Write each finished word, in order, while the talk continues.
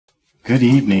Good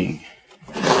evening.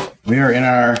 We are in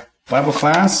our Bible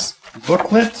class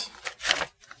booklet,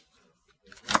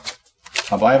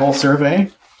 a Bible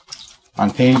survey,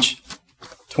 on page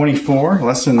 24,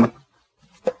 lesson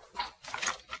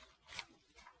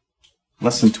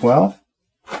 12.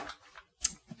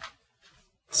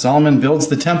 Solomon builds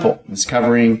the temple. It's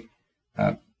covering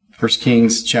 1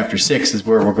 Kings chapter 6 is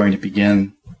where we're going to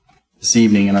begin this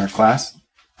evening in our class.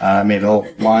 I made a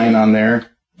little line on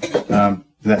there,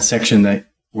 that section that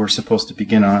we're supposed to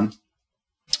begin on.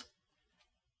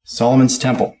 Solomon's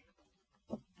temple.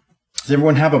 Does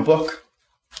everyone have a book?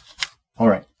 All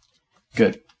right,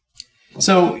 good.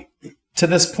 So to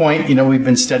this point, we've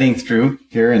been studying through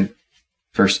here in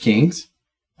 1 Kings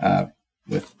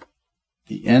with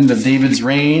the end of David's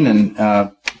reign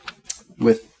and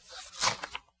with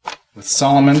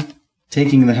Solomon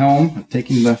taking the helm,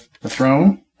 taking the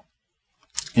throne,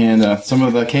 and some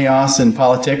of the chaos and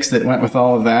politics that went with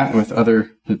all of that, with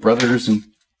his brothers and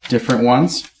different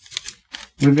ones.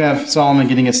 We've got Solomon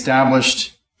getting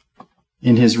established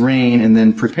in his reign and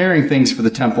then preparing things for the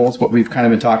temple. It's what we've kind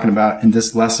of been talking about in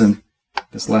this lesson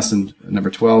number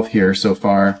 12 here so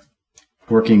far,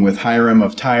 working with Hiram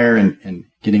of Tyre and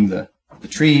getting the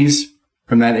trees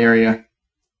from that area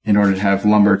in order to have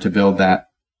lumber to build that.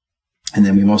 And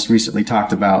then we most recently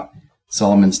talked about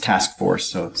Solomon's task force.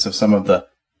 So some of the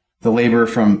labor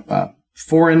from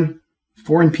foreign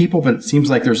people, but it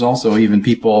seems like there's also even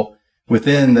people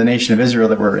within the nation of Israel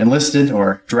that were enlisted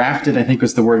or drafted, I think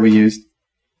was the word we used.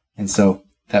 And so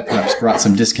that perhaps brought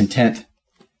some discontent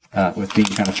with being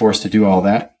kind of forced to do all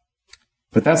that.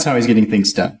 But that's how he's getting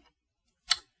things done.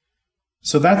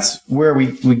 So that's where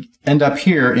we end up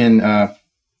here in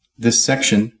this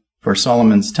section for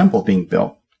Solomon's temple being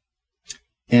built.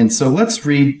 And so let's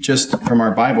read just from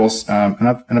our Bibles,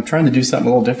 and I'm trying to do something a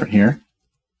little different here.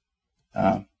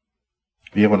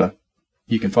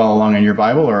 You can follow along on your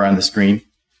Bible or on the screen.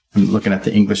 I'm looking at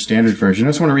the English Standard Version. I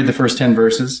just want to read the first 10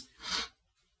 verses,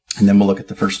 and then we'll look at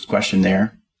the first question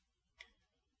there.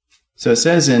 So it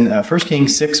says in 1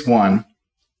 Kings 6:1,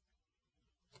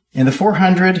 in the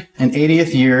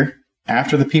 480th year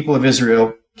after the people of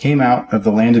Israel came out of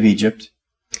the land of Egypt,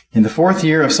 in the 4th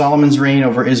year of Solomon's reign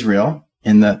over Israel,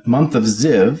 in the month of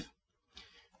Ziv,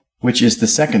 which is the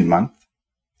 2nd month,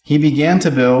 he began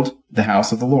to build the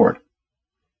house of the Lord.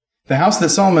 The house that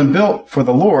Solomon built for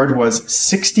the Lord was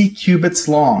 60 cubits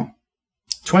long,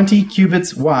 20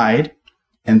 cubits wide,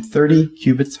 and 30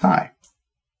 cubits high.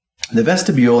 The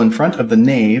vestibule in front of the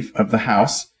nave of the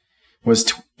house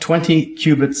was 20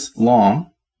 cubits long,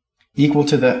 equal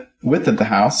to the width of the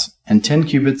house, and 10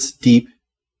 cubits deep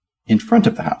in front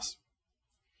of the house.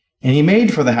 And he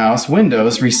made for the house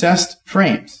windows with recessed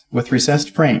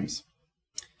frames.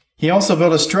 He also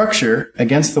built a structure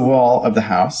against the wall of the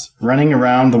house, running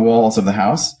around the walls of the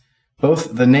house,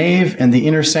 both the nave and the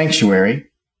inner sanctuary,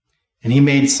 and he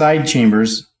made side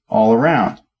chambers all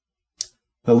around.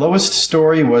 The lowest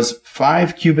story was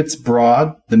 5 cubits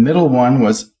broad, the middle one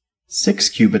was 6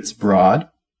 cubits broad,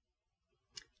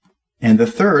 and the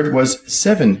third was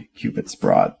 7 cubits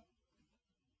broad.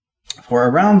 For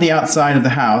around the outside of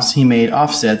the house he made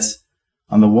offsets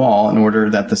on the wall in order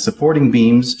that the supporting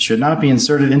beams should not be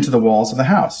inserted into the walls of the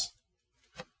house.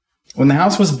 When the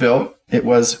house was built, it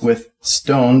was with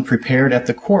stone prepared at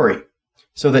the quarry,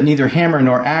 so that neither hammer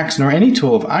nor axe nor any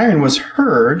tool of iron was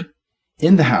heard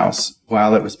in the house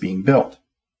while it was being built.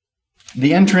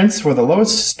 The entrance for the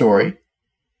lowest story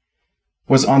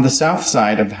was on the south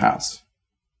side of the house,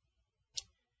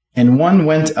 and one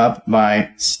went up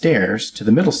by stairs to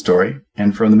the middle story,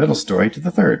 and from the middle story to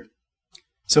the third.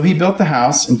 So he built the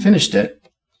house and finished it,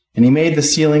 and he made the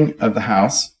ceiling of the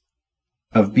house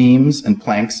of beams and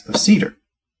planks of cedar.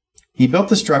 He built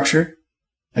the structure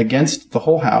against the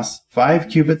whole house, 5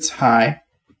 cubits high,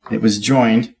 and it was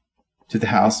joined to the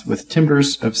house with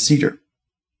timbers of cedar.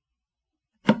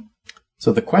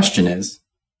 So the question is,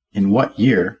 in what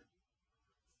year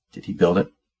did he build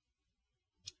it?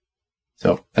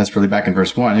 So that's really back in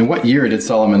verse 1. In what year did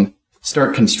Solomon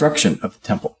start construction of the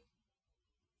temple?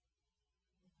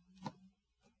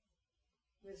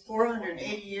 It was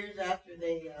 480 years after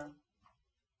they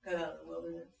got out of the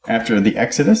wilderness. After the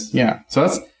Exodus? Yeah. So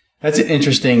that's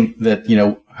interesting that,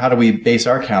 how do we base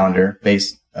our calendar?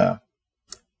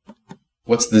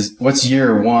 What's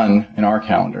year 1 in our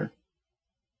calendar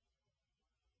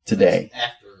today?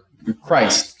 After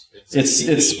Christ.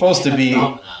 It's supposed to be...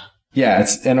 Yeah,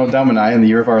 it's Anno Domini in the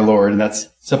year of our Lord, and that's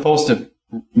supposed to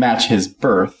match his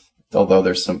birth, although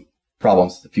there's some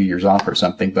problems a few years off or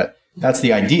something. But that's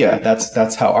the idea.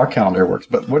 That's how our calendar works.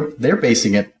 But what they're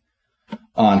basing it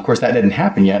on, of course, that didn't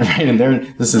happen yet, right? And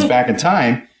this is back in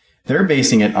time. they're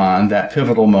basing it on that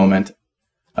pivotal moment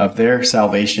of their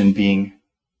salvation being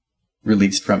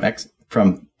released from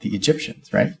the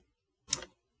Egyptians, right?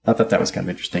 I thought that was kind of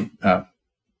interesting.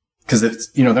 Because it's,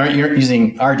 they aren't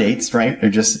using our dates, right? They're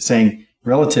just saying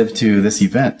relative to this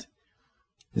event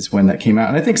is when that came out.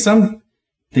 And I think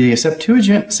the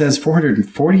Septuagint says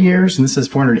 440 years, and this says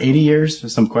 480 years.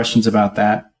 There's some questions about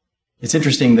that. It's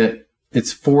interesting that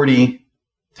it's 40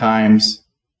 times,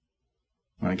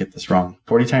 I want to get this wrong,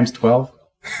 40 times 12?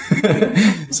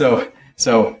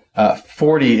 So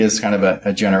 40 is kind of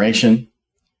a generation,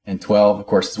 and 12, of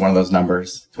course, is one of those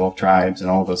numbers, 12 tribes and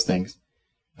all those things.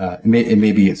 It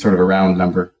may be sort of a round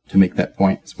number to make that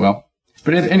point as well.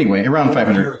 But anyway, around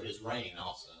 500. Year of his reign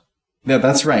also. Yeah,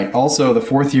 that's right. Also, the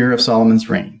 4th year of Solomon's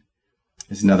reign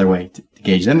is another way to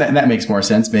gauge. And that makes more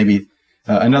sense. Maybe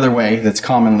another way that's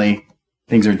commonly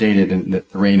things are dated in the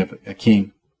reign of a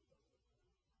king.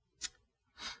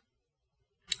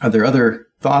 Are there other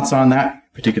thoughts on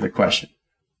that particular question?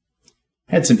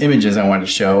 I had some images I wanted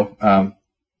to show.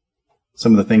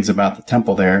 Some of the things about the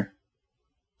temple there.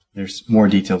 There's more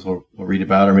details we'll read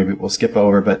about, or maybe we'll skip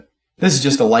over, but this is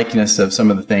just a likeness of some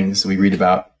of the things we read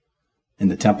about in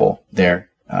the temple there.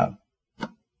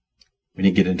 We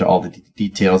didn't get into all the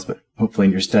details, but hopefully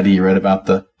in your study you read about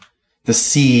the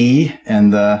sea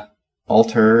and the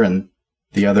altar and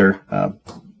the other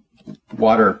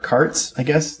water carts, I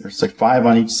guess. There's like 5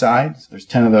 on each side, so there's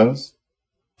 10 of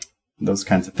those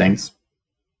kinds of things.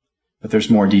 But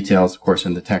there's more details, of course,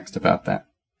 in the text about that.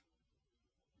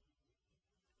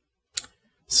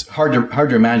 It's hard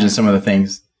to imagine some of the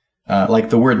things, like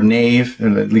the word nave,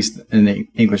 at least in the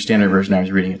English Standard Version I was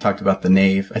reading, it talked about the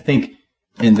nave. I think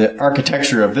in the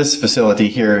architecture of this facility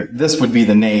here, this would be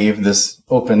the nave, this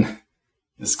open,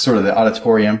 this sort of the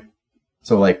auditorium.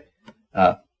 So like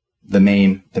the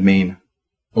main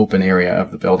open area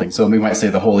of the building. So we might say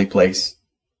the holy place,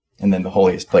 and then the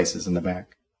holiest places in the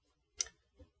back,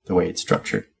 the way it's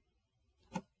structured.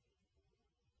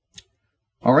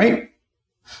 All right.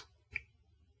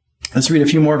 Let's read a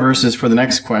few more verses for the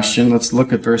next question. Let's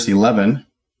look at verse 11.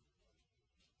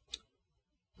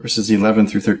 Verses 11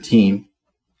 through 13.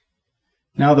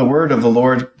 Now the word of the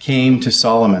Lord came to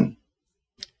Solomon.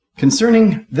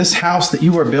 Concerning this house that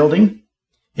you are building,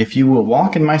 if you will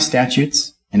walk in my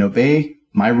statutes and obey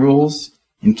my rules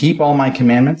and keep all my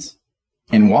commandments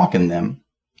and walk in them,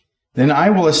 then I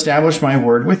will establish my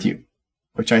word with you,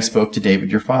 which I spoke to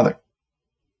David your father.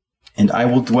 And I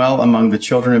will dwell among the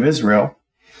children of Israel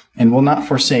and will not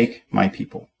forsake my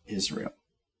people, Israel.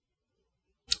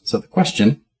 So the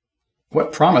question,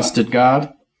 what promise did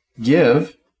God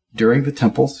give during the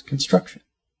temple's construction?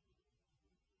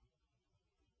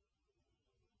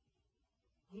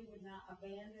 He would not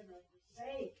abandon or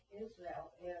forsake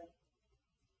Israel if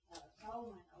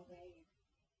Solomon obeyed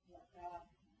what God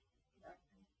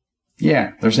directed.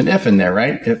 Yeah, there's an if in there,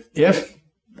 right?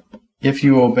 If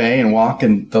you obey and walk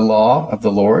in the law of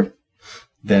the Lord,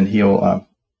 then he'll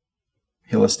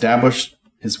establish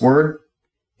his word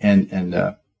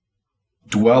and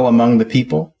dwell among the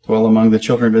people, dwell among the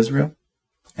children of Israel,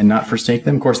 and not forsake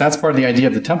them. Of course, that's part of the idea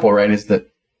of the temple, right? Is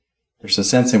that there's a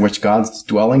sense in which God's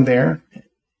dwelling there.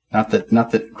 Not that,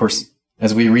 of course,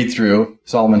 as we read through,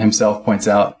 Solomon himself points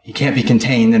out he can't be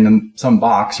contained in some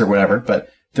box or whatever,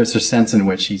 but there's a sense in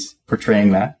which he's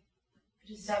portraying that. I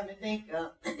just happen to think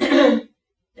there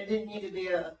didn't need to be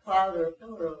a cloud or a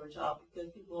pillar over top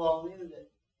because people all knew that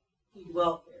he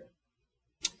dwelt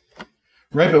there.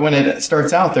 Right, but when it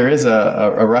starts out, there is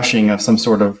a rushing of some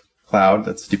sort of cloud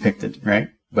that's depicted, right?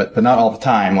 But not all the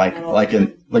time, like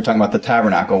talking about the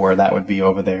tabernacle where that would be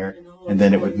over there, and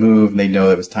then it would move, and they'd know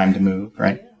it was time to move,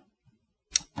 right?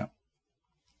 Yeah.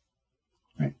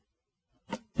 Right.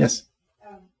 Yes?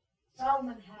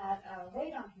 Solomon had a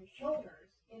weight on his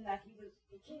shoulders in that he was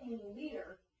the king and the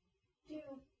leader to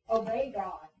obey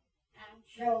God and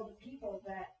show the people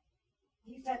that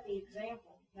he set the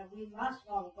example that we must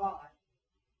follow God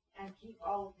and keep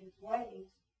all of his ways.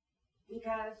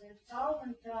 Because if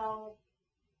Solomon fell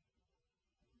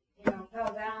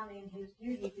down in his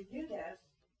duty to do this,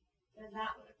 then that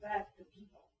would affect the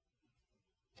people.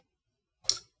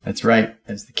 That's right.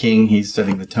 As the king, he's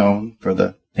setting the tone for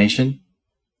the nation.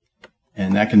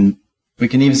 And we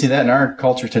can even see that in our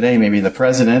culture today. Maybe the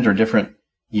president or different,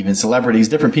 even celebrities,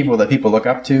 different people that people look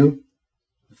up to,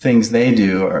 things they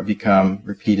do are become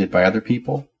repeated by other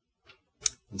people.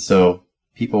 And so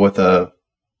people with a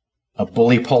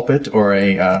bully pulpit or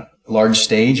a large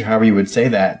stage, however you would say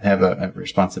that, have a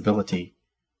responsibility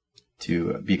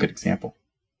to be a good example.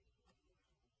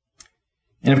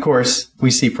 And of course, we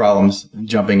see problems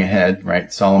jumping ahead,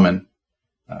 right? Solomon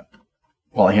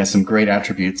while he has some great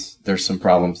attributes, there's some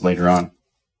problems later on.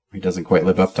 He doesn't quite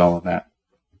live up to all of that.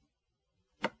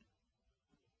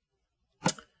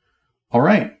 All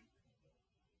right.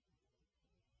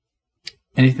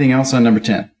 Anything else on number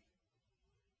 10?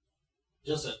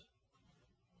 Just that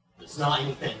it's not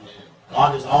anything new.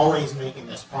 God is always making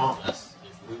this promise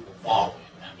if we will follow Him.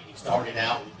 I mean, He started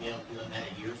out with Him doing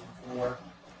that years before,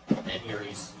 and here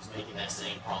He's making that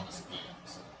same promise again.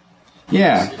 So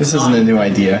Yeah, this isn't a new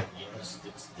idea.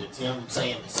 It's Him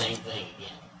saying the same thing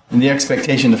again. And the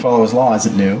expectation to follow His law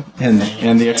isn't new, and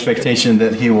the expectation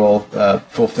that He will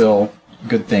fulfill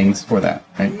good things for that,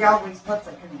 right? He always puts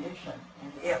a condition,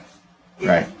 and if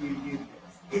Right. you do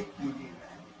this, if you do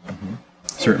that. Mm-hmm.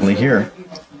 Certainly here.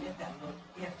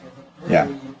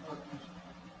 Yeah.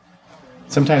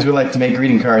 Sometimes we like to make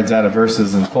greeting cards out of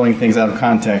verses and pulling things out of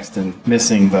context and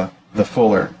missing the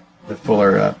fuller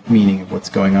meaning of what's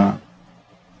going on.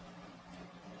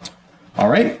 All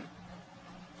right.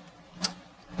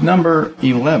 Number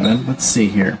 11. Let's see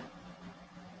here.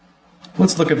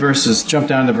 Let's look at verses. Jump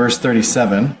down to verse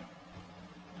 37.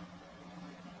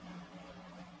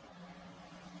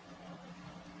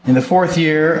 In the 4th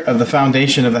year of the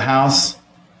foundation of the house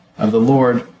of the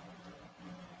Lord,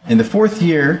 in the 4th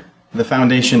year, the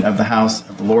foundation of the house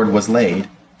of the Lord was laid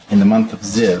in the month of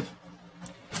Ziv.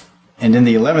 And in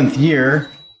the 11th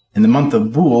year, in the month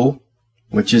of Bul,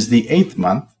 which is the 8th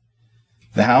month,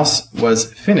 the house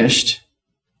was finished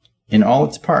in all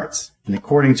its parts, and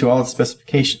according to all its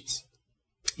specifications.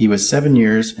 He was 7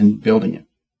 years in building it.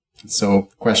 So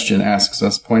the question asks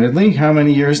us pointedly, how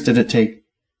many years did it take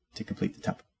to complete the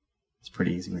temple? It's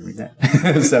pretty easy when we read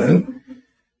that. 7.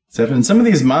 And some of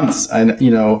these months,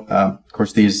 of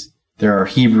course, there are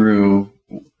Hebrew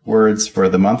words for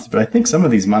the months, but I think some of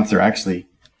these months are actually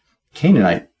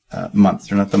Canaanite months.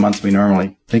 They're not the months we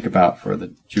normally think about for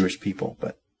the Jewish people,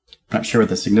 but I'm not sure what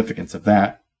the significance of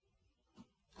that.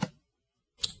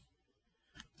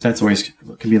 That's always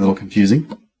can be a little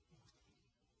confusing.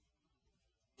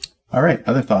 All right,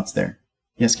 other thoughts there?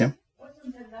 Yes, Kim?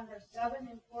 Wasn't the number 7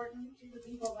 important to the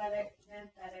people that it meant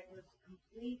that it was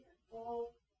complete and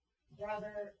full,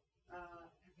 rather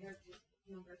compared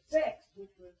to number 6, which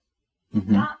was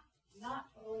not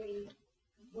totally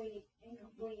complete,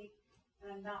 incomplete,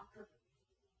 and not perfect?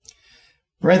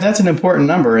 Right, that's an important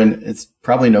number, and it's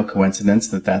probably no coincidence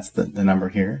that that's the number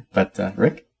here. But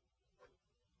Rick?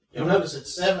 You'll notice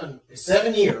it's 7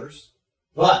 years,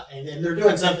 and then they're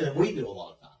doing something that we do a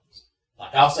lot of times.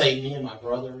 Like I'll say me and my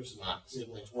brothers, my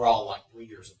siblings, we're all like 3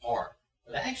 years apart.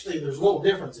 But actually there's little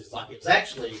differences. Like it's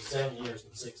actually 7 years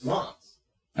and 6 months.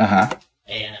 Uh-huh.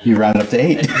 And you round it up to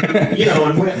 8.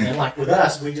 and like with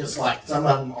us, we just like some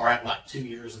of them are at like 2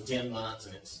 years and 10 months,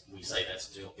 and we say that's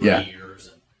still 3 years,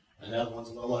 and another one's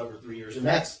a little over 3 years, and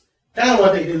that's kind of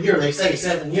what they do here. They say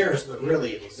 7 years, but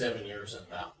really it was 7 years and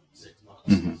about 6 months.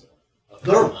 Mm-hmm. So, of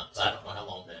their months, I don't know how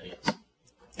long that is.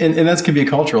 And that could be a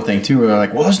cultural thing too. We're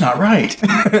like, well, that's not right.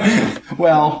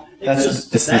 Well, that's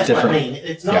different. What I mean.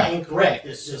 It's not incorrect.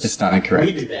 It's just it's not incorrect.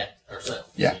 We do that ourselves.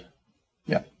 Yeah,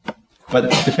 yeah.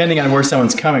 But depending on where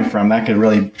someone's coming from, that could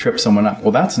really trip someone up.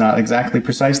 Well, that's not exactly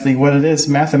precisely what it is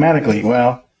mathematically.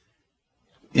 Well,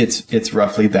 it's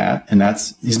roughly that, and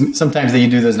that's sometimes they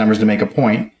do those numbers to make a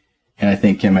point. And I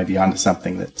think Kim might be onto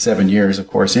something. That 7 years, of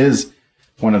course, is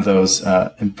one of those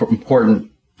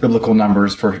important biblical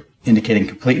numbers for indicating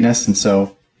completeness, and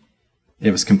so it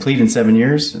was complete in 7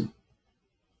 years. And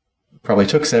it probably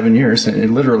took 7 years,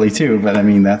 and literally too. But I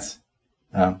mean, that's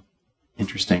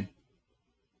interesting.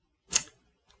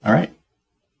 All right.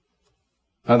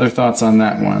 Other thoughts on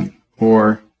that one,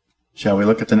 or shall we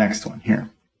look at the next one here?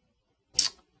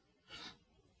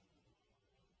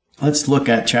 Let's look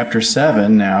at chapter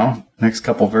 7 now. Next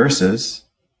couple verses.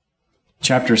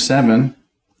 Chapter 7.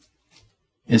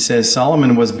 It says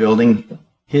Solomon was building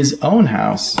his own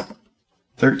house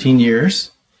 13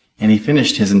 years, and he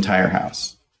finished his entire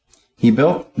house. He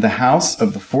built the house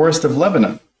of the forest of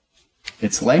Lebanon.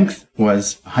 Its length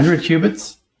was 100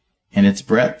 cubits, and its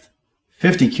breadth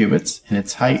 50 cubits, and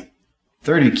its height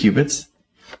 30 cubits.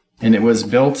 And it was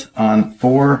built on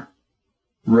 4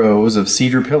 rows of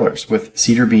cedar pillars with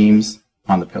cedar beams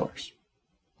on the pillars.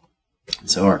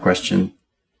 So our question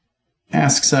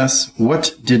asks us,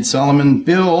 what did Solomon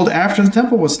build after the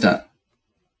temple was done?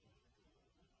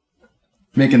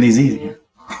 Making these easy.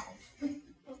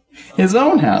 His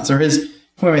own house, or his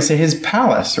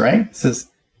palace, right?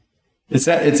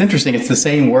 It's interesting. It's the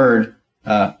same word,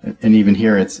 and even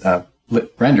here it's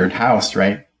rendered house,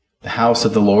 right? The house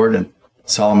of the Lord and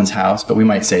Solomon's house, but we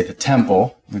might say the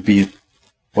temple would be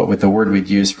what with the word we'd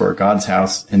use for God's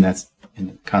house in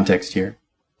the context here.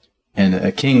 And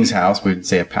a king's house, we would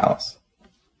say a palace.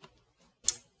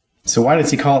 So why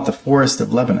does he call it the forest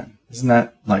of Lebanon? Isn't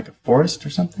that like a forest or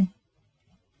something?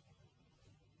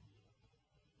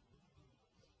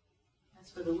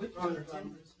 That's where the wood from.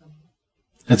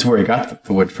 That's where he got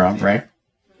the wood from, right?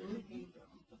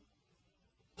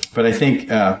 But I think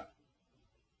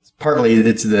partly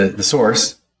it's the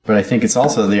source, but I think it's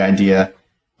also the idea,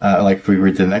 like if we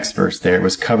read the next verse there, it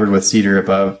was covered with cedar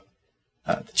above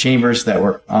the chambers that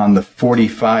were on the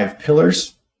 45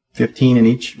 pillars, 15 in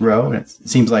each row. And it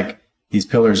seems like these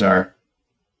pillars are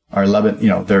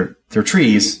Lebanon, they're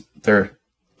trees. They're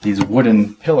these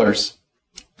wooden pillars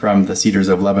from the cedars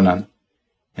of Lebanon.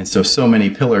 And so many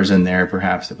pillars in there,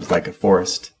 perhaps it was like a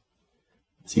forest.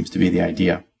 It seems to be the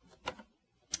idea.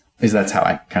 At least that's how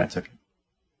I kind of took it.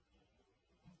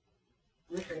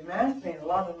 Which reminds me a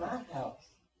lot of my house.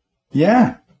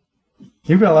 Yeah.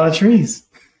 You've got a lot of trees.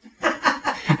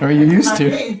 Or you used to.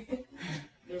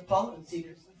 They're fallen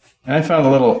cedars. And I found a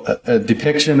little a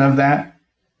depiction of that.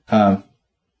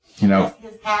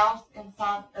 His house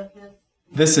inside of his.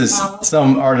 This is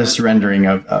some artist's rendering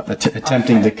of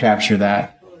attempting to capture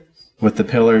that with the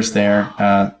pillars there.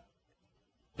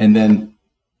 And then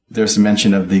there's a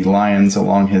mention of the lions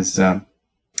along his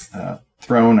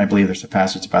throne. I believe there's a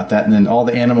passage about that. And then all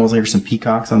the animals, there's some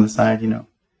peacocks on the side,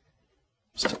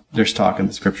 There's talk in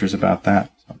the scriptures about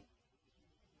that. So.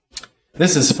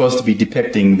 This is supposed to be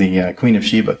depicting the Queen of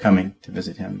Sheba coming to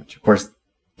visit him, which, of course,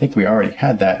 I think we already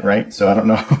had that, right? So I don't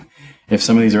know if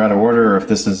some of these are out of order or if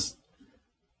this is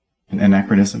an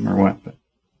anachronism or what. But.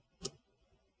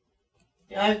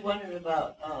 Yeah, I wondered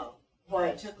about why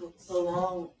it took so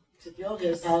long to build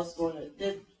his house when it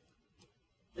did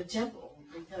the temple,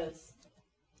 because,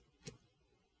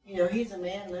 he's a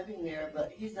man living there,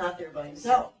 but he's not there by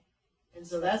himself. And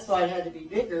so that's why it had to be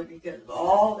bigger, because of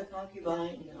all the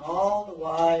concubines and all the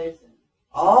wives and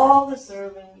all the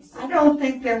servants. I don't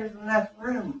think there was enough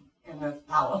room in this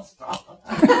palace.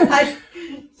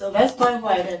 So that's probably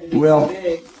why it had to be Well, so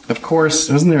big. of course,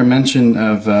 wasn't there a mention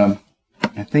of,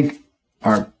 I think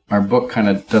our book kind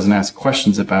of doesn't ask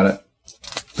questions about it,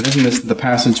 but isn't this the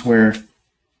passage where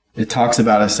it talks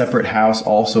about a separate house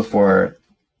also for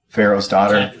Pharaoh's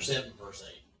daughter? Chapter 7, verse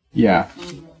 8. Yeah,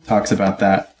 talks about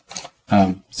that.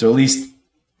 So at least,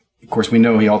 of course, we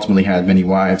know he ultimately had many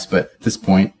wives, but at this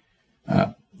point,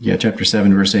 chapter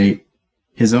 7, verse 8,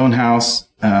 his own house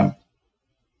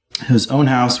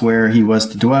where he was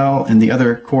to dwell, and the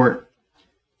other court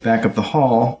back of the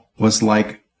hall was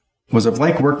of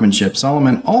like workmanship.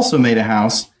 Solomon also made a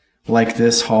house like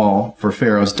this hall for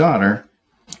Pharaoh's daughter,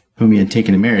 whom he had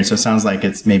taken and married. So it sounds like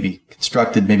it's maybe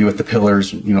constructed, maybe with the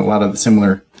pillars, a lot of the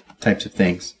similar types of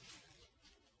things.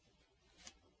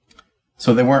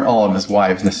 So they weren't all of his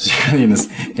wives necessarily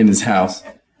in his house,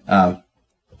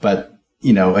 but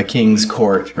a king's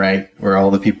court, right, where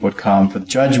all the people would come for the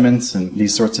judgments and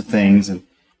these sorts of things, and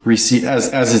receive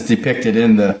as is depicted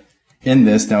in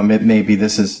this. Now maybe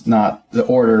this is not the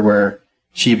order where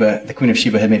the Queen of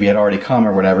Sheba had already come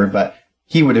or whatever, but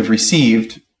he would have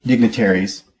received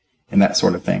dignitaries and that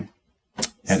sort of thing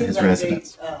at his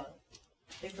residence.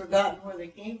 They've forgotten where they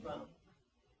came from.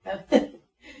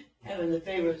 Having the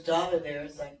Pharaoh's daughter there,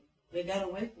 it's like they got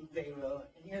away from Pharaoh,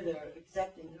 and here they're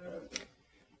accepting her.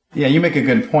 Yeah, you make a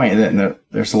good point. That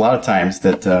there's a lot of times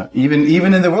that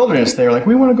even in the wilderness, they're like,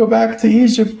 we want to go back to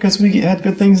Egypt because we had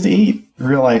good things to eat.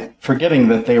 Forgetting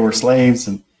that they were slaves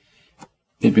and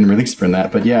they'd been released from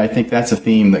that. But yeah, I think that's a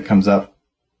theme that comes up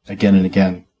again and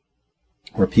again,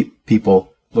 where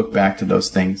people look back to those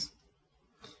things.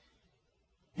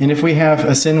 And if we have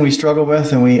a sin we struggle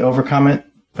with and we overcome it,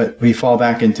 but we fall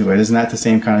back into it, isn't that the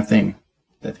same kind of thing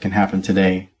that can happen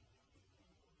today?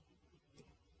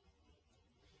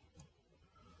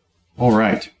 All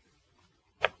right.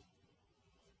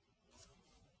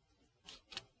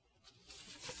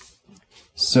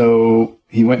 So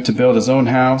he went to build his own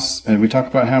house, and we talked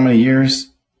about how many years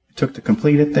it took to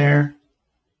complete it there.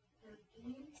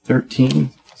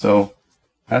 13. So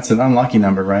that's an unlucky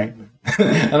number, right?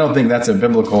 I don't think that's a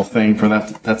biblical thing for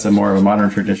that. That's a more of a modern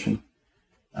tradition.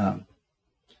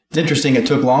 It's interesting. It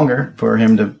took longer for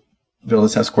him to build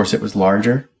his house. Of course, it was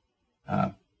larger.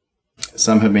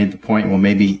 Some have made the point, well,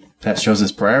 maybe that shows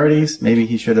his priorities. Maybe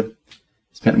he should have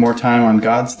spent more time on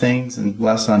God's things and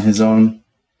less on his own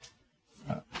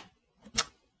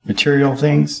material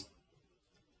things.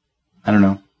 I don't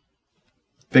know.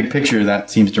 Big picture,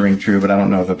 that seems to ring true, but I don't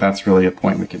know that that's really a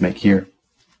point we could make here.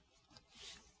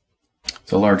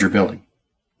 It's a larger building.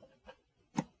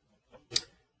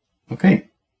 Okay.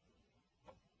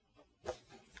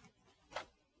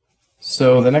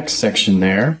 So the next section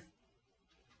there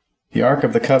The Ark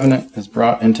of the Covenant is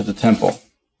brought into the temple.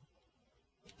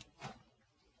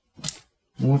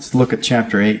 Let's look at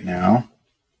chapter 8 now.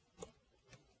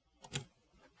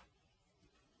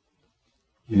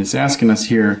 And it's asking us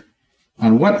here,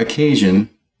 on what occasion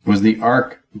was the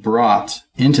ark brought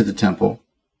into the temple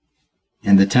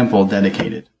and the temple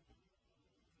dedicated?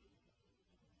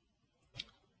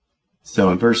 So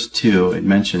in verse 2, it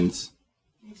mentions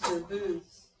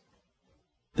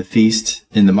the feast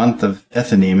in the month of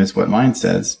Ethanim is what mine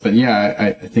says. But yeah,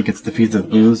 I think it's the Feast of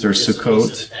Booths or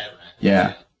Sukkot.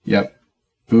 Yeah, yep.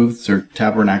 Booths or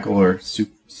Tabernacle or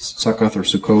Sukkoth or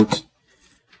Sukkot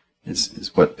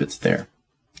is what fits there.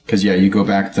 Because, yeah, you go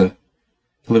back to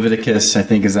Leviticus, I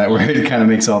think, is that where it kind of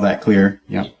makes all that clear.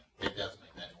 Yeah. It does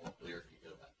make that more clear if you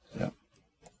go back to that.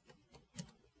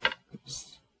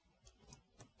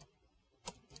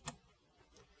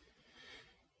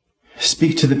 Yeah.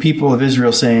 Speak to the people of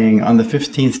Israel, saying, on the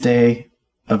 15th day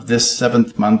of this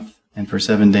 7th month, and for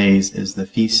 7 days, is the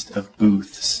Feast of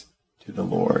Booths to the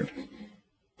Lord,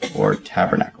 or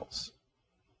Tabernacles.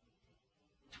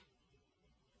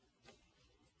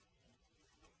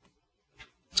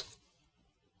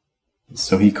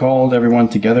 So he called everyone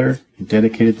together and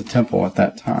dedicated the temple at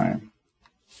that time.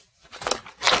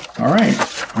 All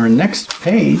right, our next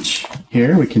page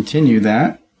here, we continue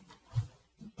that.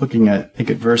 Looking at, I think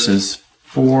at verses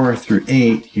 4 through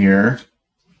 8 here.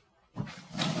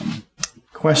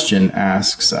 Question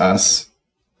asks us,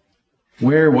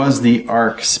 where was the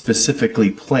ark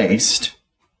specifically placed?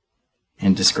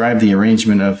 And describe the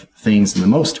arrangement of things in the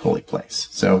most holy place.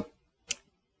 So,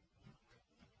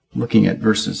 looking at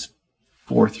verses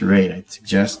 4 through 8, I'd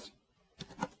suggest,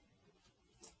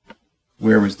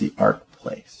 where was the ark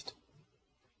placed?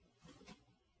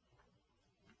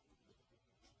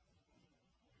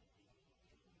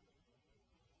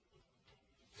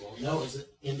 Well, no, it was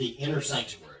in the inner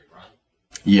sanctuary, right?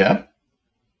 Yep.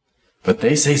 But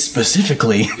they say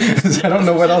specifically. I don't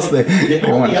know what else they The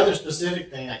want. only other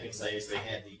specific thing I can say is they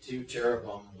had the 2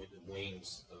 cherubim with the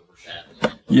wings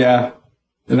overshadowing. Yeah,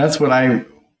 and that's what I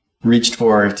reached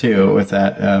for too with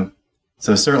that.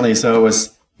 So certainly,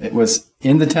 it was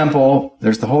in the temple.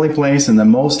 There's the holy place and the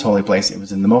most holy place. It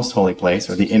was in the most holy place,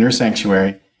 or the inner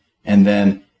sanctuary, and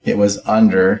then it was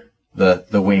under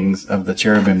the wings of the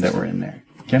cherubim that were in there.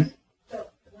 Kim? So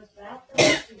was that the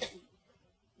mercy seat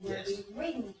where the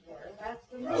wings were? That's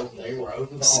the mercy seat. They were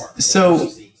over the ark. So- The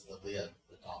mercy seats, the lid,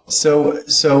 the top of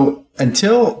it. So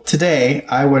until today,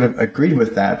 I would have agreed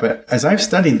with that. But as I've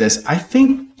studied this, I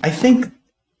think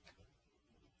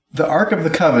the Ark of the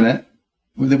Covenant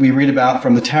that we read about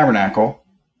from the tabernacle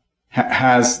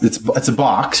has it's a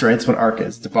box, right? It's what ark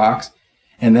is. It's a box,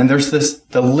 and then there's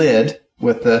the lid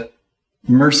with the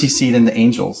mercy seat and the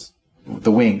angels with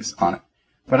the wings on it.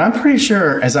 But I'm pretty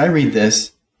sure, as I read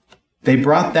this, they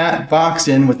brought that box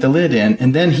in with the lid in,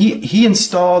 and then he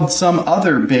installed some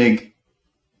other big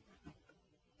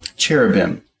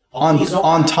cherubim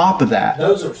on top of that.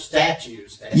 Those are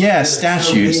statues. Yeah,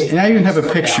 statues. And I even have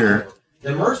a picture.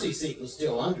 The mercy seat was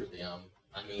still under them.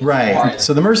 I mean, Right.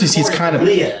 So the mercy seat's kind of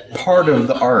part of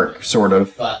the ark, sort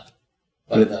of. But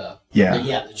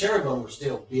yeah. the cherubim were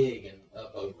still big and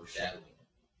up overshadowing.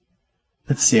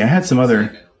 Let's see. I had some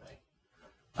other.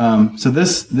 So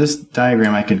this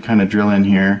diagram I can kind of drill in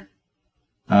here.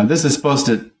 This is supposed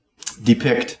to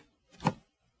depict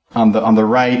on the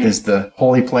right is the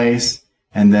holy place,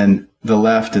 and then the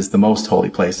left is the most holy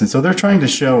place. And so they're trying to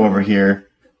show over here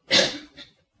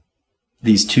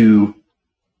these two.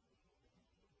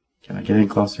 Can I get in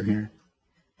closer here?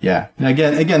 Yeah. And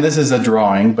again, this is a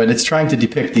drawing, but it's trying to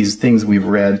depict these things we've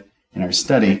read in our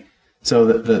study. So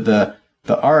the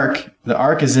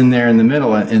ark is in there in the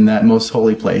middle in that most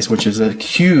holy place, which is a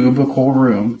cubical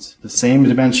room. It's the same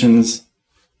dimensions,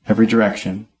 every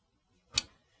direction.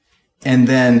 And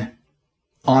then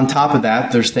on top of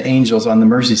that, there's the angels on the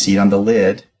mercy seat on the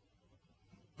lid.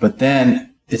 But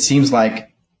then it seems like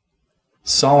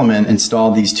Solomon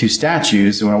installed these 2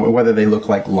 statues, whether they look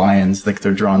like lions, like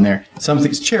they're drawn there.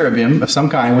 Something's cherubim of some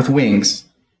kind with wings.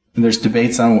 And there's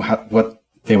debates on what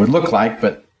they would look like,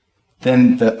 but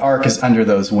then the ark is under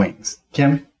those wings.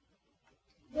 Kim?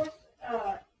 This,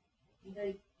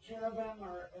 the cherubim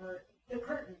or the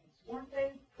curtains, weren't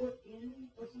they put in?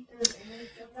 Wasn't there an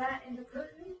image of that in the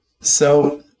curtains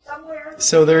So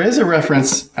somewhere? there is a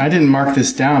reference. I didn't mark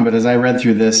this down, but as I read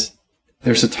through this,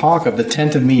 there's a talk of the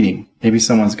tent of meeting. Maybe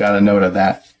someone's got a note of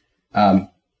that.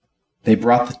 They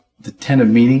brought the tent of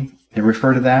meeting. They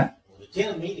refer to that. Well, the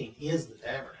tent of meeting is the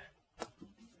tabernacle.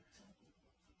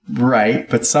 Right,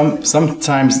 but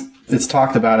sometimes it's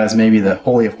talked about as maybe the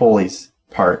Holy of Holies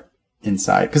part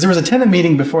inside. Because there was a tent of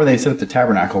meeting before they set up the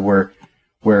tabernacle where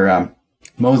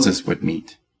Moses would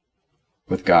meet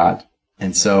with God.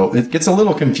 And so it gets a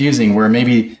little confusing where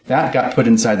maybe that got put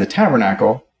inside the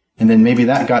tabernacle, and then maybe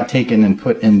that got taken and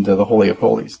put into the Holy of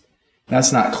Holies.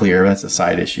 That's not clear. That's a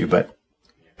side issue, but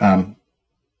I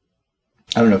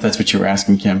don't know if that's what you were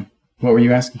asking, Kim. What were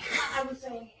you asking? I was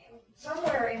saying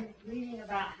somewhere in reading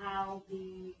about how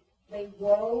they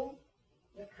wove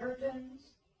the curtains.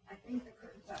 I think the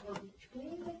curtains that were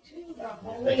between the two, the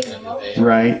holy and the most,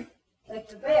 Right. like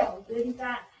the veil. Didn't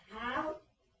that have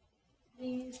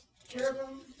these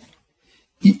cherubim?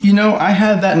 You know, I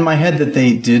had that in my head that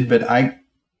they did, but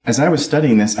as I was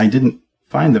studying this, I didn't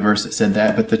find the verse that said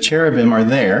that. But the cherubim are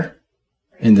there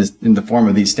in the form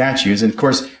of these statues, and of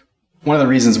course, one of the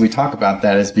reasons we talk about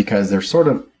that is because they're sort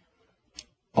of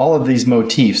all of these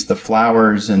motifs, the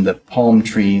flowers and the palm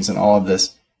trees and all of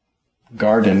this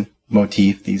garden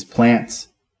motif, these plants.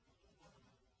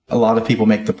 A lot of people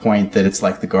make the point that it's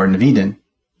like the Garden of Eden.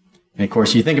 And of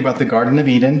course, you think about the Garden of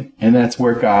Eden, and that's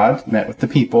where God met with the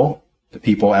people,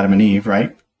 Adam and Eve,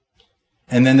 right?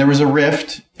 And then there was a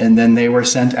rift, and then they were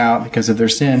sent out because of their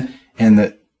sin, and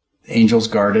the angels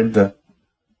guarded the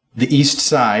east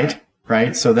side,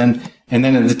 right? So then, and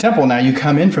then in the temple now, you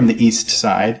come in from the east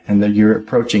side, and then you're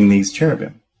approaching these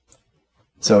cherubim.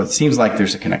 So it seems like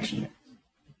there's a connection there.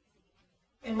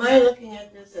 Am I looking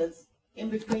at this as in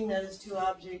between those two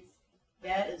objects?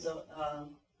 That is the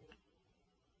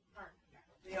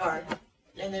ark,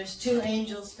 and there's two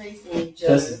angels facing each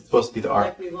other. That's supposed to be the ark.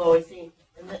 Like we've always seen.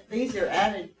 And these are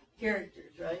added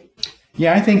characters, right?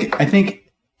 Yeah, I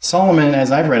think Solomon,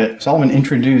 as I've read it, Solomon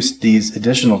introduced these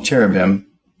additional cherubim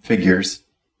figures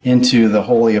into the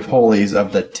Holy of Holies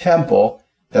of the temple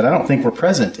that I don't think were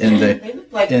present in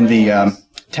the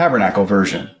tabernacle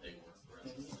version.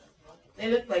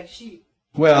 They look like sheep.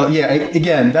 Well, yeah,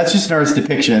 again, that's just an artist's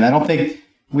depiction. I don't think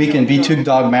we can be too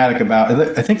dogmatic about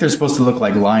it. I think they're supposed to look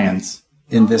like lions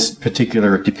in this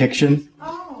particular depiction.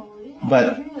 Oh, yeah.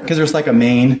 But because there's like a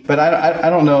mane, but I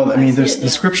don't know. I mean, the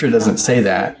scripture doesn't say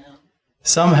that.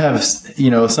 Some have,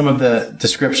 some of the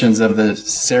descriptions of the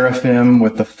seraphim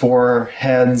with the 4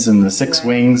 heads and the 6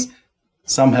 wings.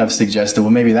 Some have suggested, well,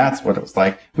 maybe that's what it was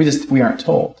like. We aren't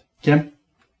told. Kim?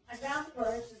 I found the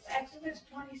verse. It's Exodus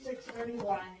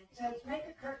 26:31. It says, "Make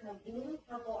a curtain of blue,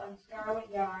 purple, and scarlet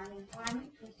yarn and finely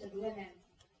twisted linen,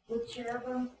 with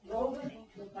cherubim woven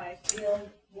into it by a skilled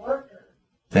worker."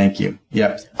 Thank you.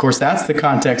 Yep. Of course, that's the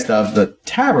context of the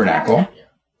tabernacle.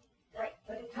 Right,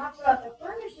 but it talks about the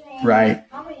furnishing. Right.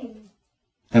 Coming.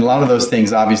 And a lot of those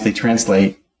things obviously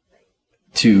translate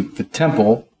to the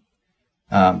temple.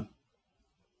 But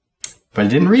I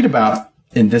didn't read about,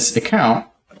 in this account,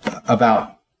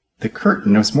 about the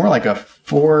curtain. It was more like a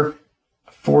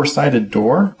four-sided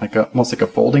door, almost like a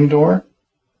folding door.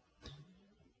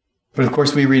 But of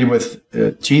course, we read with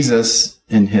Jesus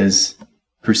in his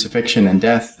crucifixion and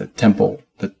death, the temple,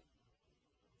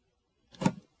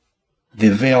 the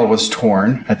veil was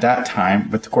torn at that time.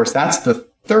 But of course, that's the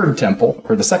third temple,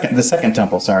 or the second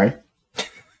temple, sorry.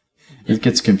 It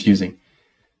gets confusing.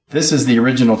 This is the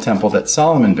original temple that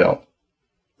Solomon built.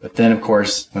 But then, of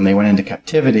course, when they went into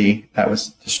captivity, that was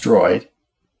destroyed.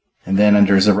 And then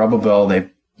under Zerubbabel,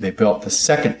 they built the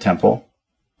second temple.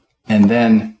 And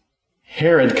then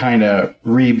Herod kind of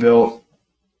rebuilt.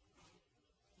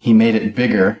 He made it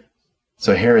bigger.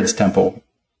 So Herod's temple,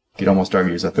 you could almost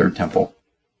argue, is a third temple.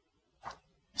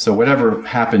 So whatever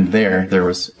happened there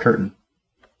was a curtain.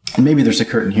 And maybe there's a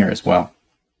curtain here as well.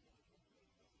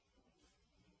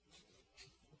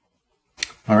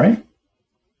 All right.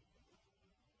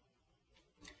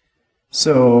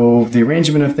 So the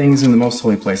arrangement of things in the most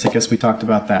holy place, I guess we talked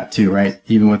about that too, right?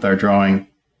 Even with our drawing.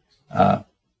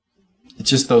 It's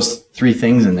just those 3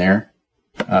 things in there.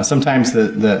 Sometimes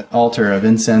the altar of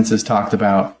incense is talked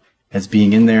about as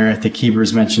being in there. I think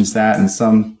Hebrews mentions that, and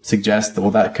some suggest that,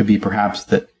 well, that could be perhaps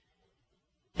that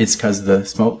it's because the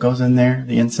smoke goes in there,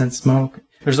 the incense smoke.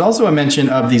 There's also a mention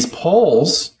of these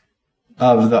poles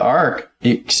of the ark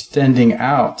extending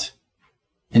out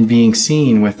and being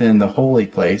seen within the holy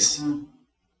place.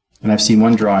 And I've seen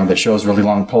one drawing that shows really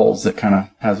long poles that kind of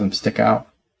has them stick out.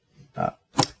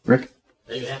 Rick?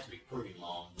 They would have to be pretty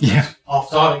long. Yeah.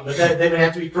 Off topic, but they would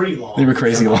have to be pretty long. They were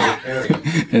crazy long.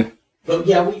 Yeah. But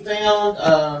yeah, we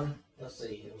found, let's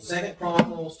see, it was 2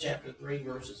 Chronicles chapter 3,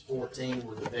 verses 14,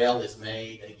 where the veil is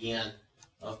made, again,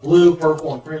 of blue,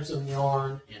 purple, and crimson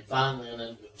yarn, and fine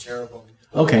linen with cherubim.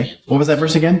 Okay. What was that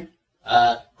verse again?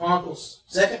 2 Chronicles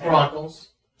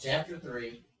chapter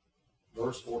 3,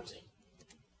 verse 14.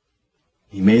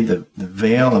 He made the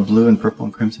veil of blue and purple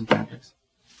and crimson fabrics.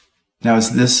 Now,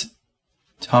 is this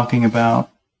talking about?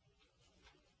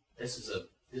 This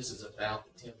is about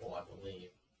the temple, I believe.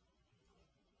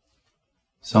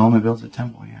 Solomon builds a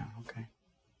temple, yeah, okay.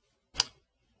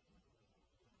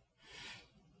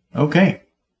 Okay,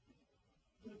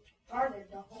 Which guarded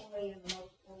the holy and the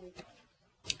most holy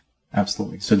place.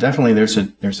 absolutely. So definitely there's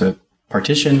a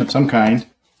partition of some kind,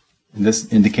 and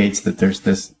this indicates that there's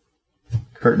this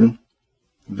curtain,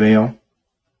 veil,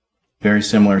 very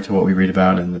similar to what we read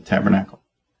about in the tabernacle.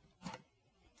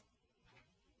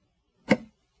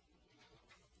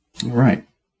 All right.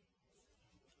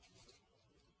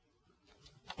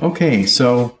 Okay,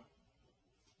 so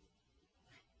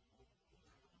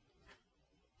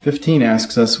 15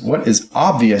 asks us, what is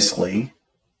obviously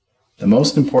the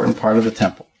most important part of the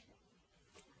temple?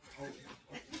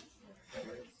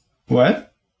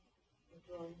 What?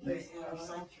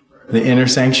 The inner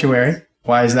sanctuary.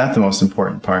 Why is that the most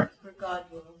important part? Where God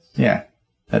dwells. Yeah,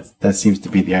 that seems to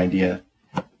be the idea.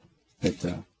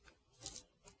 That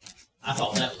I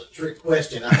thought that was a trick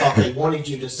question. I thought they wanted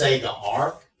you to say the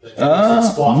ark, but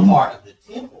it's what part of the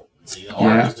temple. See, the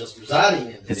ark is just residing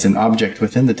in the it's an object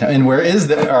within the temple. And where is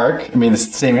the ark? I mean, it's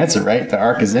the same answer, right? The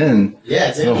ark is in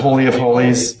it's in the Holy of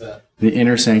Holies, the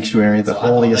inner sanctuary, the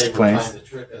holiest place. Trying to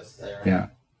trick us there. Yeah.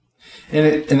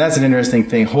 And that's an interesting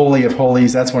thing. Holy of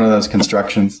Holies, that's one of those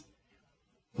constructions.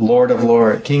 Lord of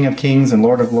Lords, King of Kings and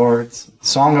Lord of Lords.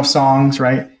 Song of Songs,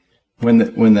 right? When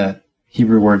the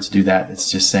Hebrew words do that,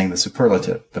 it's just saying the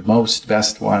superlative, the most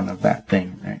best one of that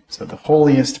thing, right? So the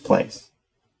holiest place.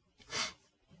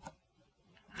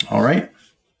 All right.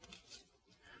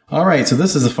 All right, so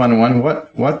this is a fun one.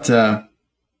 What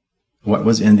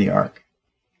was in the ark?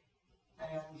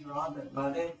 And rod that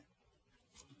budded,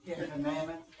 Ten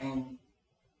Commandments, and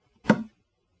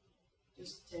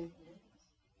Just 10 minutes.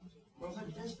 was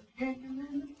it just the Ten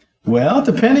Commandments? Well,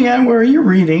 depending on where you're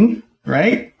reading,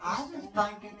 right? I was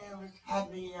thinking it was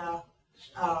had the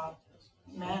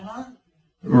manna.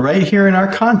 Right here in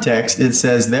our context, it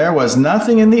says there was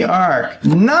nothing in the ark,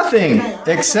 nothing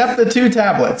except the 2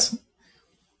 tablets.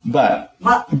 But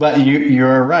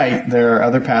you're right. There are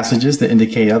other passages that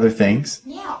indicate other things.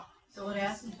 Yeah. So what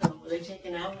happened to them? Were they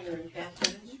taken out when they were in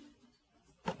captivity?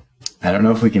 I don't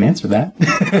know if we can answer that. They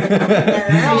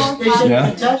shouldn't Yeah.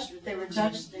 have been touched. If they were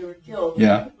touched, they were killed.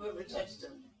 Yeah. Whoever touched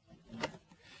them.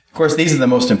 Of course, these are the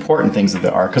most important things of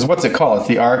the ark, because what's it called? It's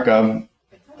the Ark of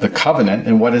the Covenant.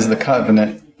 And what is the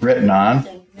covenant written on?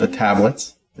 The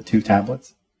tablets, the 2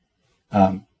 tablets.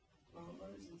 Of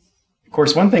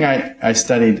course, one thing I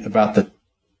studied about the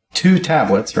 2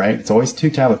 tablets, right? It's always 2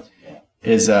 tablets,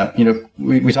 is,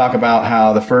 we talk about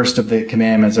how the first of the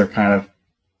commandments are kind of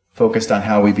focused on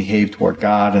how we behave toward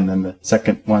God, and then the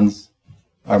second ones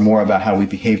are more about how we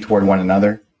behave toward one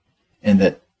another, and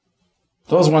that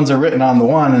those ones are written on the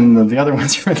one, and the other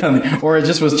ones are written on the, or it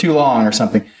just was too long or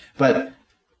something. But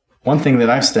one thing that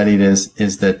I've studied is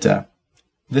that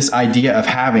this idea of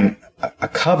having a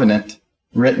covenant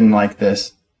written like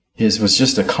this was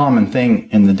just a common thing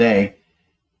in the day.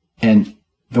 And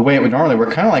the way it would normally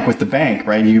work, kind of like with the bank,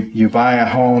 right? You buy a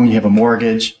home, you have a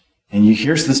mortgage, and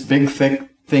here's this big, thick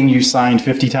thing you signed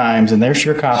 50 times, and there's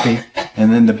your copy,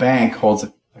 and then the bank holds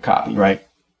a copy, right?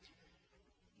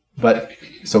 But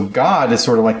so God is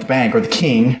sort of like the bank or the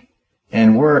king,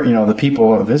 and we're, the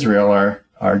people of Israel are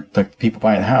the people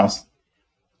buying the house.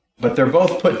 But they're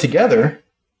both put together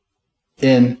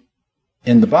in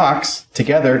the box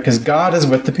together because God is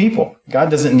with the people. God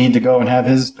doesn't need to go and have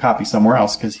his copy somewhere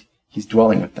else because he's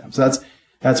dwelling with them. So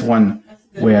that's one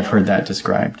way I've heard that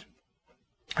described.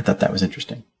 I thought that was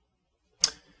interesting.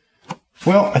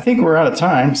 Well, I think we're out of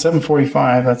time.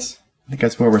 7:45. I think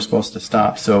that's where we're supposed to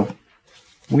stop. So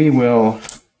we will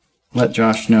let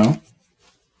Josh know.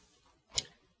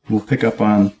 We'll pick up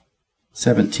on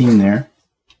 17 there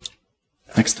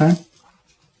next time.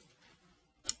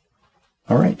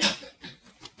 All right.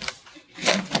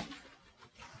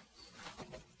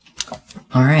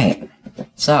 All right.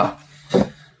 So,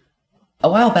 a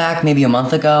while back, maybe a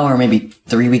month ago or maybe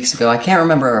 3 weeks ago, I can't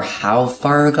remember how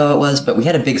far ago it was, but we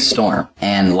had a big storm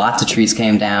and lots of trees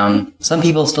came down. Some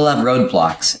people still have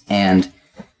roadblocks, and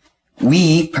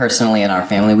we personally in our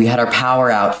family, we had our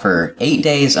power out for 8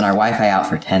 days and our Wi-Fi out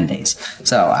for 10 days.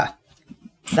 So,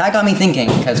 that got me thinking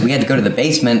because we had to go to the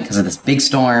basement because of this big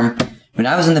storm. When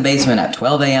I was in the basement at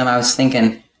 12 a.m., I was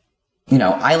thinking,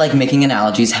 I like making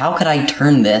analogies. How could I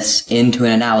turn this into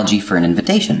an analogy for an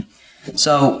invitation?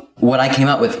 So what I came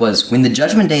up with was, when the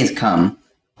judgment days come,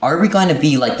 are we going to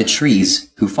be like the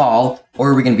trees who fall,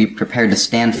 or are we going to be prepared to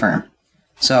stand firm?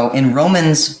 So in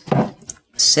Romans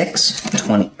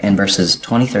 6:20 and verses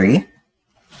 23,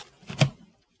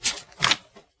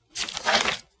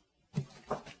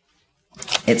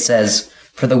 it says,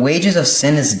 "For the wages of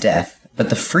sin is death, but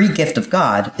the free gift of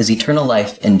God is eternal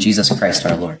life in Jesus Christ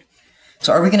our Lord."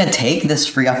 So are we going to take this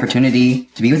free opportunity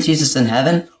to be with Jesus in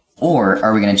heaven, or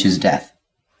are we going to choose death?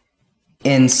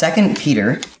 In 2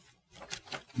 Peter,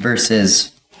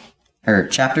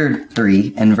 chapter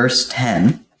 3 and verse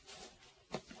 10,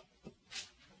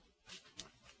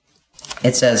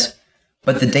 it says,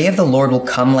 "But the day of the Lord will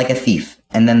come like a thief,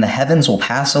 and then the heavens will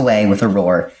pass away with a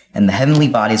roar, and the heavenly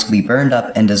bodies will be burned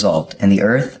up and dissolved, and the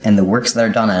earth and the works that are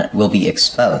done on it will be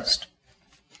exposed."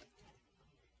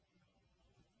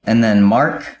 And then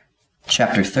Mark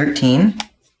chapter 13,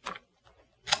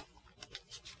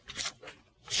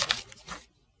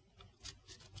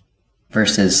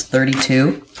 verses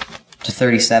 32 to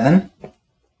 37,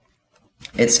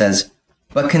 it says,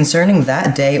 "But concerning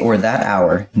that day or that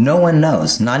hour, no one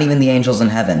knows, not even the angels in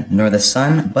heaven, nor the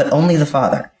Son, but only the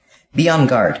Father. Be on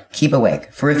guard, keep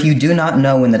awake, for if you do not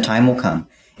know when the time will come,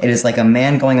 it is like a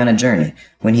man going on a journey,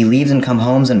 when he leaves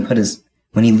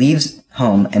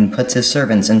home and puts his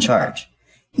servants in charge,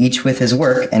 each with his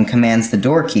work, and commands the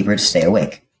doorkeeper to stay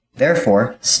awake.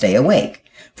 Therefore, stay awake,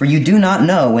 for you do not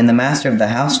know when the master of the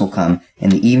house will come, in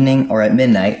the evening or at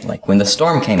midnight, like when the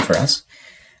storm came for us,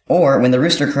 or when the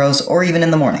rooster crows, or even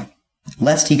in the morning,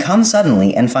 lest he come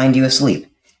suddenly and find you asleep.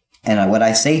 And what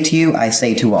I say to you, I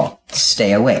say to all,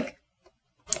 stay awake."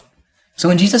 So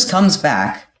when Jesus comes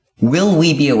back, will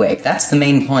we be awake? That's the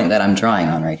main point that I'm drawing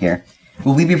on right here.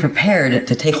 Will we be prepared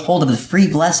to take hold of the free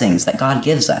blessings that God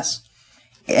gives us?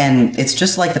 And it's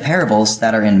just like the parables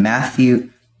that are in Matthew,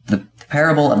 the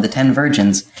parable of the 10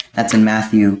 virgins, that's in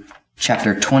Matthew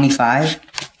chapter 25,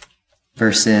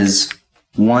 verses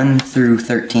 1 through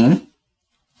 13.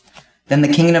 Then the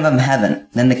kingdom of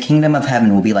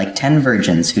heaven will be like 10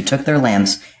 virgins who took their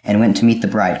lamps and went to meet the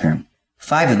bridegroom.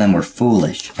 5 of them were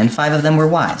foolish, and 5 of them were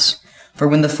wise. For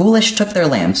when the foolish took their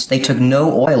lamps, they took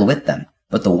no oil with them,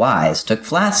 but the wise took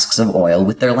flasks of oil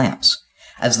with their lamps.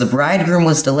 As the bridegroom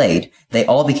was delayed, they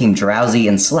all became drowsy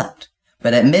and slept.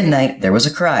 But at midnight there was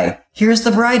a cry, "Here is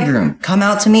the bridegroom, come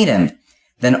out to meet him."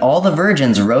 Then all the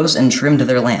virgins rose and trimmed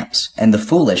their lamps, and the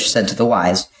foolish said to the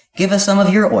wise, "Give us some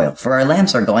of your oil, for our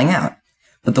lamps are going out."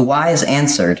 But the wise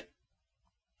answered,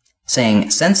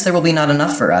 saying, "Since there will be not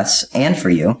enough for us and for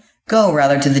you, go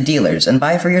rather to the dealers and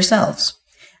buy for yourselves."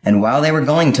 And while they were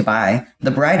going to buy,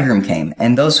 the bridegroom came,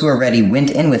 and those who were ready went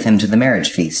in with him to the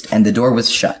marriage feast, and the door was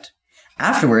shut.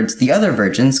 Afterwards the other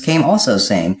virgins came also,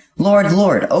 saying, "Lord,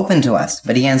 Lord, open to us."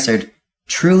 But he answered,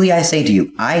 "Truly I say to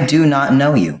you, I do not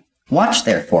know you. Watch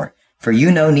therefore, for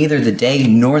you know neither the day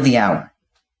nor the hour."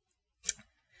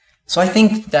 So I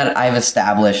think that I've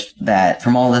established that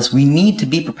from all this, we need to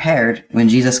be prepared when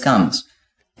Jesus comes.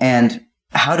 And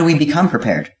how do we become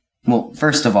prepared? Well,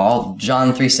 first of all,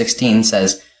 John 3:16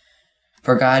 says,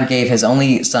 "For God gave his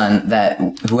only Son, that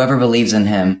whoever believes in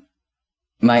him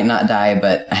might not die,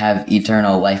 but have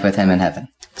eternal life with him in heaven."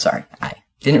 Sorry, I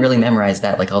didn't really memorize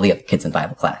that like all the other kids in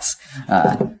Bible class.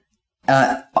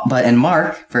 But in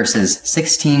Mark, verses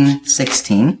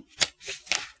 16:16,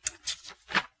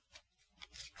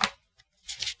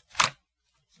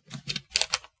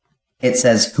 it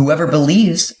says, "Whoever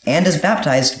believes and is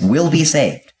baptized will be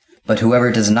saved, but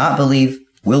whoever does not believe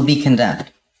will be condemned."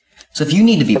 So if you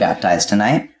need to be baptized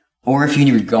tonight, or if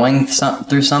you're going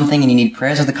through something and you need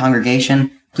prayers of the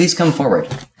congregation, please come forward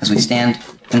as we stand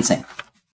and sing.